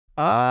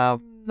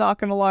Not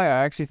gonna lie,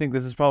 I actually think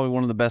this is probably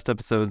one of the best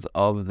episodes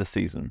of the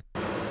season.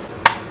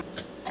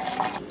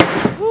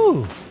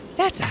 Ooh,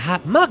 that's a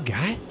hot mug,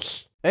 guy.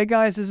 Hey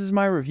guys, this is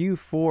my review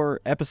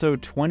for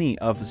episode 20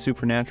 of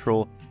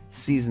Supernatural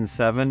Season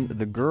 7,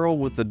 The Girl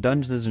with the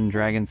Dungeons &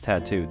 Dragons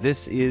Tattoo.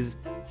 This is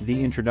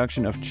the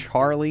introduction of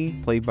Charlie,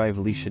 played by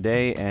Felicia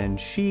Day, and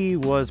she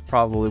was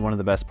probably one of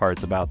the best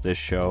parts about this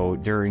show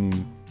during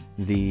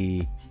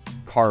the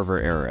Carver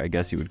era, I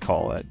guess you would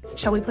call it.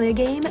 Shall we play a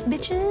game,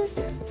 bitches?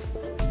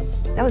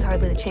 That was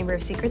hardly the Chamber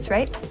of Secrets,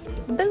 right?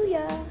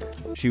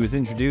 Booyah! She was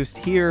introduced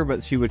here,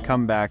 but she would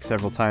come back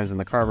several times in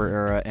the Carver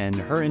era, and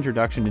her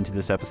introduction into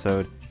this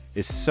episode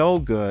is so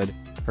good.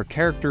 Her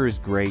character is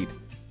great.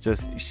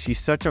 She's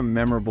such a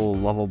memorable,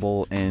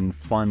 lovable, and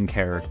fun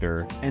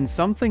character. And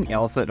something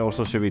else that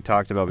also should be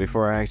talked about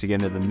before I actually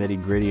get into the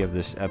nitty-gritty of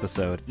this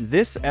episode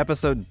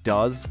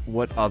does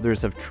what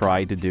others have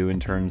tried to do in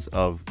terms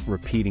of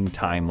repeating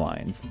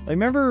timelines. Like,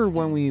 remember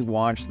when we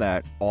watched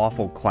that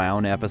awful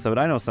clown episode?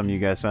 I know some of you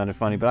guys found it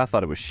funny, but I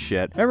thought it was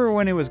shit. Remember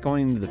when it was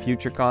going into the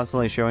future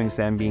constantly, showing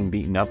Sam being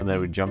beaten up, and then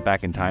it would jump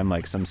back in time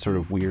like some sort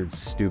of weird,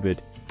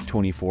 stupid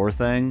 24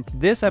 thing?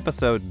 This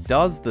episode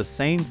does the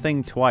same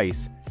thing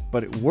twice,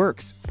 but it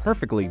works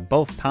perfectly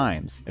both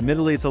times.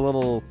 Admittedly, it's a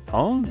little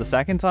the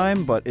second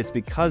time, but it's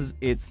because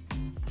it's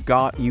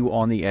got you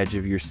on the edge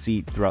of your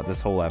seat throughout this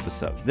whole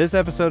episode. This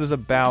episode is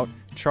about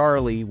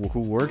Charlie, who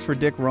works for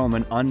Dick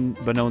Roman,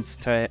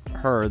 unbeknownst to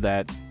her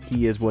that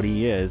he is what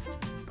he is,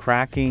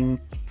 cracking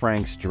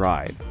Frank's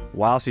drive.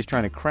 While she's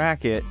trying to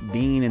crack it,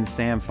 Dean and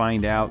Sam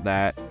find out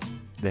that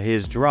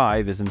his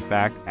drive is in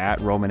fact at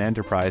Roman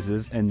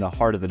Enterprises in the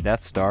heart of the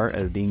Death Star,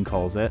 as Dean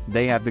calls it.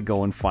 They have to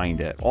go and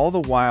find it. All the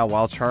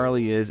while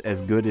Charlie is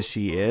as good as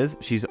she is,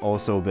 she's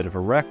also a bit of a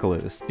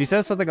recluse. She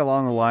says something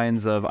along the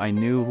lines of, I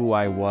knew who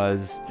I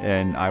was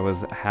and I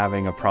was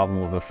having a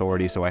problem with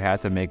authority, so I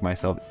had to make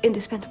myself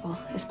indispensable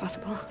as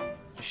possible.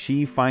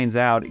 She finds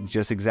out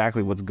just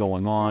exactly what's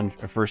going on.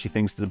 At first she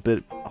thinks it's a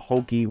bit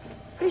hokey.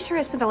 Pretty sure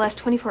I spent the last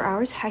 24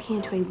 hours hacking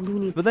into a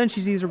loony... But then she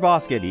sees her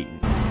boss get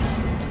eaten.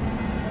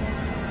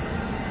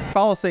 If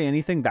I'll say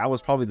anything, that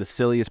was probably the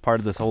silliest part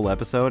of this whole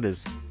episode,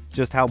 is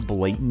just how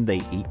blatant they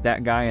eat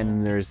that guy. And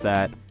then there's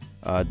that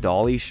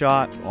dolly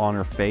shot on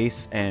her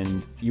face,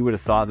 and you would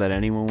have thought that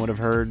anyone would have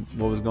heard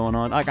what was going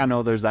on. Like, I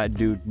know there's that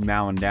dude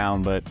mowing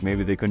down, but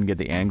maybe they couldn't get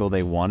the angle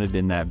they wanted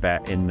in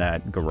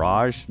that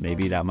garage.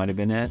 Maybe that might have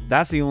been it.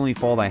 That's the only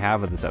fault I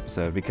have with this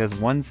episode, because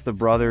once the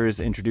brothers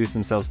introduce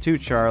themselves to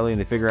Charlie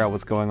and they figure out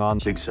what's going on,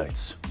 big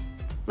sights,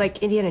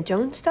 like Indiana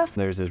Jones stuff,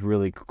 there's this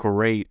really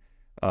great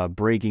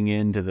breaking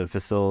into the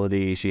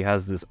facility. She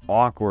has this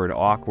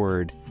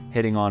awkward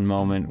hitting on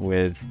moment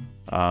with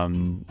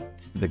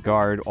the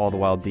guard, all the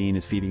while Dean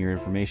is feeding her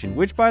information,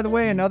 which, by the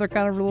way, another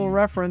kind of little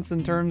reference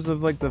in terms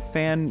of like the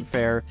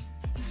fanfare.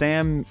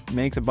 Sam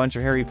makes a bunch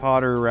of Harry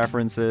Potter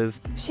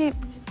references. She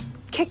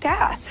kicked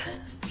ass.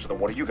 So then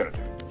what are you gonna do?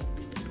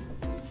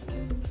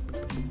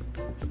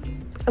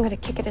 I'm gonna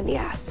kick it in the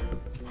ass.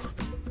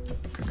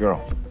 Good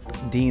girl.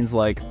 Dean's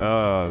like,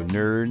 oh,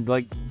 nerd,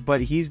 like, but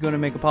he's going to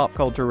make a pop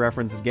culture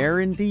reference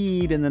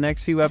guaranteed in the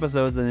next few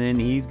episodes, and then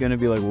he's going to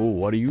be like, whoa,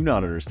 what do you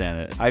not understand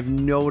it? I've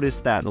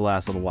noticed that in the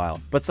last little while.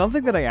 But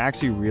something that I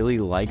actually really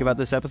like about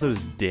this episode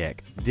is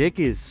Dick. Dick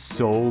is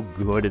so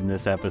good in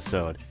this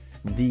episode.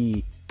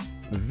 The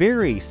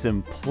very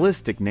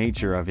simplistic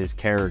nature of his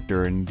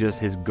character and just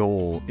his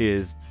goal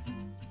is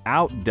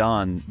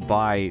outdone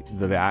by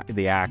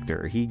the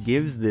actor. He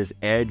gives this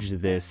edge,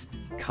 this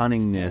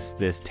cunningness,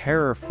 this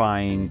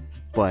terrifying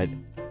but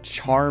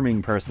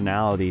charming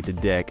personality to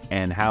Dick,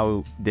 and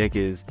how Dick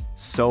is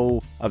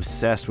so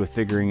obsessed with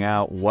figuring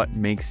out what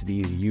makes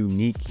these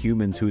unique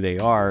humans who they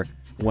are,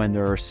 when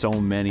there are so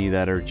many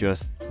that are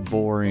just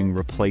boring,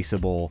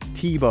 replaceable.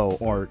 Tebow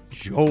or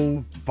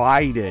Joe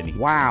Biden.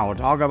 Wow,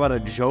 talk about a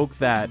joke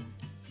that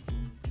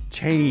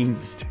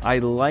changed. I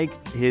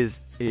like his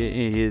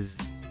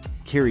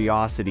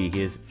curiosity,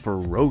 his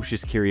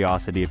ferocious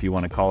curiosity, if you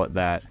want to call it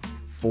that,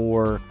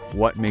 for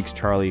what makes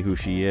Charlie who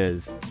she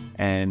is.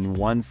 And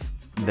once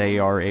they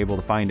are able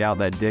to find out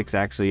that Dick's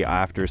actually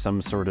after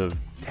some sort of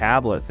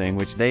tablet thing,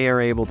 which they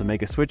are able to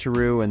make a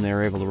switcheroo and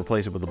they're able to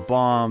replace it with a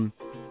bomb.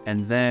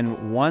 And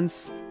then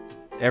once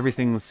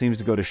everything seems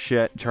to go to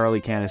shit,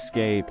 Charlie can't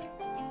escape,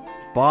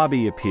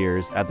 Bobby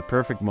appears at the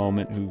perfect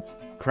moment, who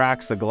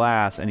cracks the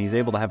glass, and he's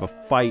able to have a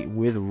fight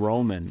with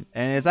Roman.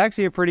 And it's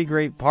actually a pretty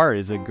great part.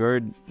 It's a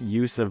good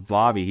use of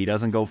Bobby. He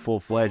doesn't go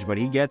full-fledged, but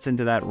he gets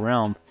into that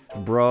realm.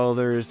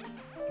 Brothers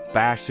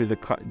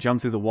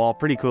jump through the wall,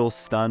 pretty cool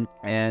stunt,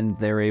 and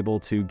they're able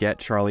to get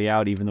Charlie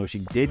out, even though she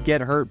did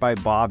get hurt by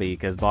Bobby,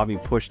 because Bobby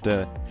pushed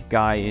a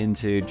guy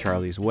into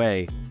Charlie's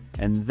way.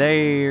 And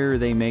there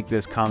they make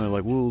this comment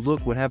like, well,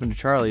 look what happened to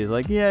Charlie. He's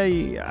like, yeah,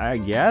 I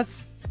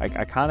guess I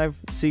kind of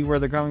see where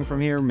they're coming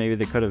from here. Maybe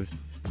they could have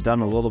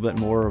done a little bit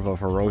more of a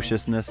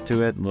ferociousness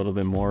to it, a little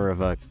bit more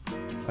of a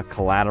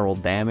collateral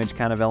damage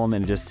kind of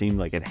element. It just seemed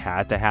like it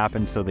had to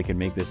happen so they could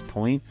make this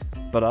point.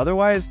 But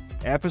otherwise,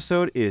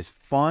 episode is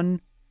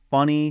fun,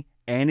 funny,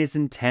 and it's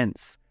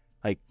intense.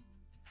 Like,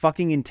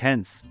 fucking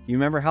intense. You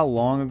remember how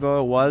long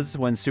ago it was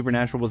when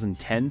Supernatural was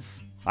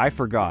intense? I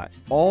forgot.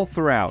 All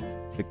throughout,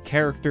 the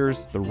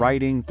characters, the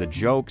writing, the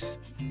jokes,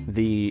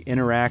 the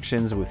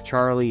interactions with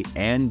Charlie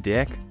and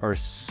Dick are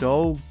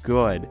so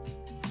good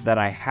that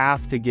I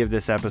have to give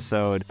this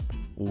episode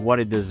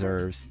what it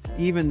deserves.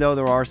 Even though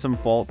there are some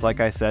faults, like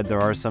I said, there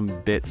are some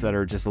bits that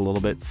are just a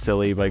little bit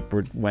silly, like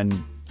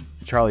when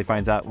Charlie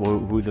finds out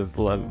who the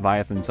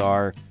Leviathans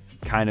are,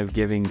 kind of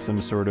giving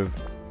some sort of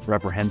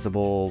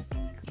reprehensible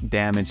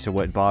damage to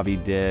what Bobby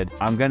did.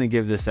 I'm gonna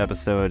give this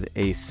episode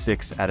a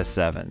 6 out of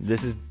 7.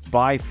 This is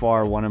by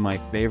far one of my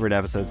favorite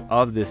episodes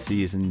of this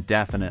season,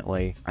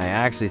 definitely. I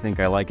actually think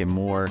I like it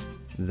more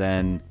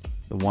than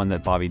the one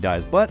that Bobby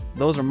dies. But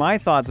those are my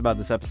thoughts about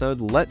this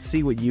episode. Let's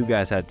see what you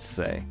guys had to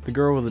say. The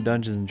Girl with the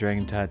Dungeons and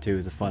Dragon Tattoo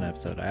is a fun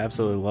episode. I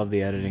absolutely love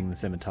the editing and the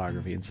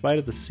cinematography. In spite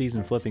of the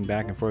season flipping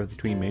back and forth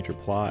between major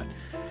plot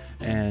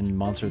and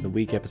Monster of the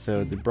Week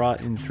episodes, it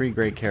brought in 3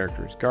 great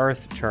characters,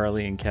 Garth,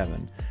 Charlie, and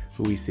Kevin,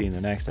 who we see in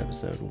the next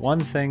episode. One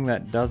thing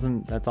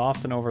that's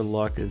often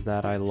overlooked is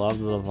that I love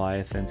the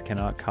Leviathans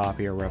cannot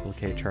copy or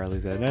replicate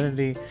Charlie's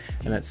identity,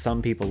 and that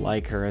some people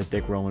like her, as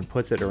Dick Roman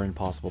puts it, are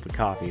impossible to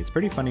copy. It's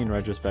pretty funny in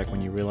retrospect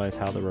when you realize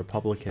how the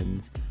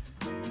Republicans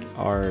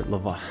are,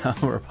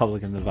 how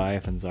Republican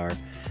Leviathans are.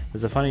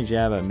 There's a funny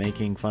jab at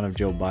making fun of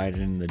Joe Biden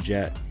and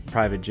the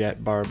private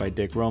jet borrowed by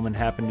Dick Roman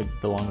happened to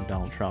belong to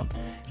Donald Trump.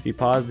 If you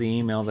pause the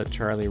email that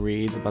Charlie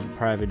reads about the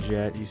private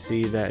jet, you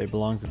see that it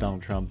belongs to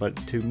Donald Trump. But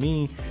to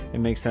me, it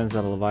makes sense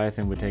that a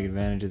Leviathan would take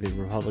advantage of the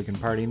Republican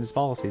Party and its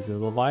policies. If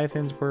the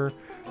Leviathans were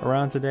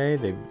around today,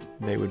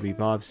 they would be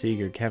Bob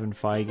Seger, Kevin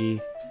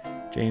Feige,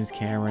 James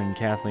Cameron,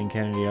 Kathleen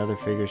Kennedy, other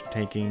figures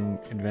taking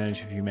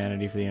advantage of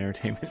humanity for the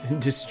entertainment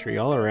industry.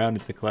 All around,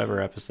 it's a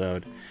clever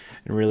episode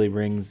and really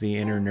brings the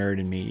inner nerd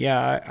in me.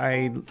 Yeah,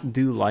 I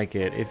do like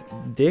it. If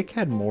Dick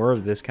had more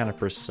of this kind of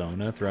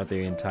persona throughout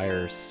the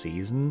entire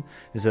season,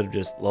 instead of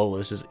just, oh,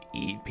 let's just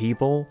eat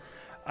people,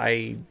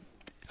 I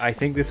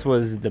think this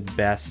was the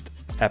best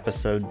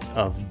episode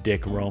of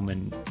Dick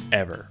Roman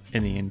ever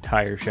in the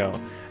entire show,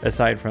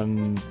 aside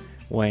from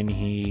when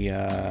he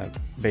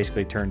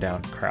basically turned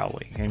down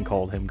Crowley and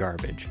called him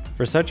garbage.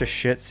 For such a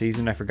shit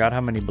season, I forgot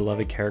how many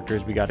beloved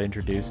characters we got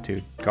introduced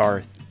to: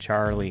 Garth,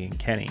 Charlie, and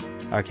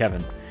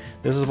Kevin.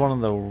 This is one of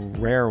the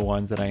rare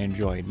ones that I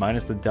enjoyed,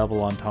 minus the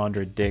double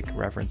entendre Dick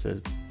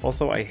references.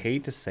 Also, I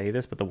hate to say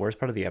this, but the worst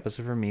part of the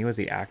episode for me was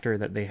the actor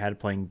that they had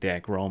playing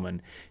Dick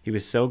Roman. He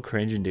was so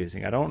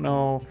cringe-inducing. I don't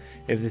know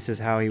if this is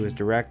how he was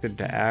directed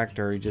to act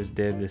or he just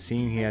did. The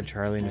scene he had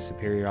Charlie in his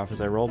superior office,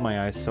 I rolled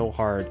my eyes so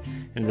hard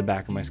into the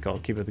back of my skull.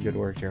 Keep up the good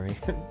work, Jeremy.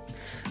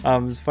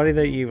 It's funny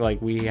that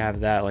we have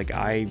that. Like,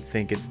 I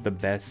think it's the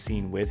best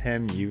scene with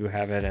him. You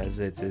have it as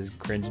it's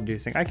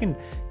cringe-inducing. I can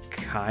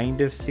kind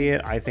of see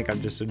it. I think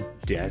I'm just so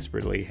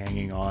desperately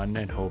hanging on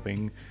and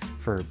hoping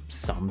for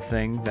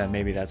something that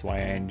maybe that's why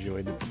I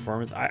enjoyed the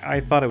performance. I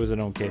thought it was an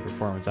okay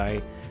performance.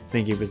 I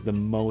think it was the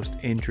most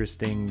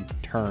interesting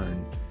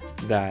turn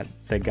that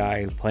the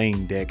guy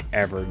playing Dick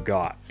ever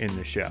got in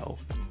the show.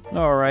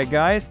 Alright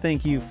guys,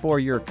 thank you for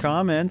your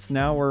comments.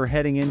 Now we're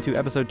heading into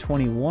episode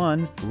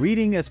 21.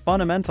 Reading is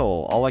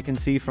fundamental. All I can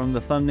see from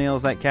the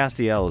thumbnails that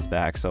Castiel is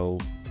back, so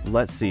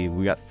let's see.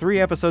 We got 3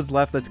 episodes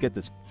left. Let's get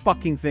this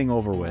fucking thing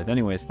over with.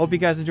 Anyways, hope you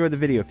guys enjoyed the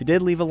video. If you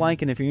did, leave a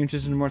like, and if you're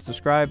interested in more,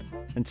 subscribe.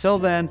 Until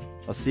then,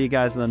 I'll see you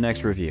guys in the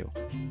next review.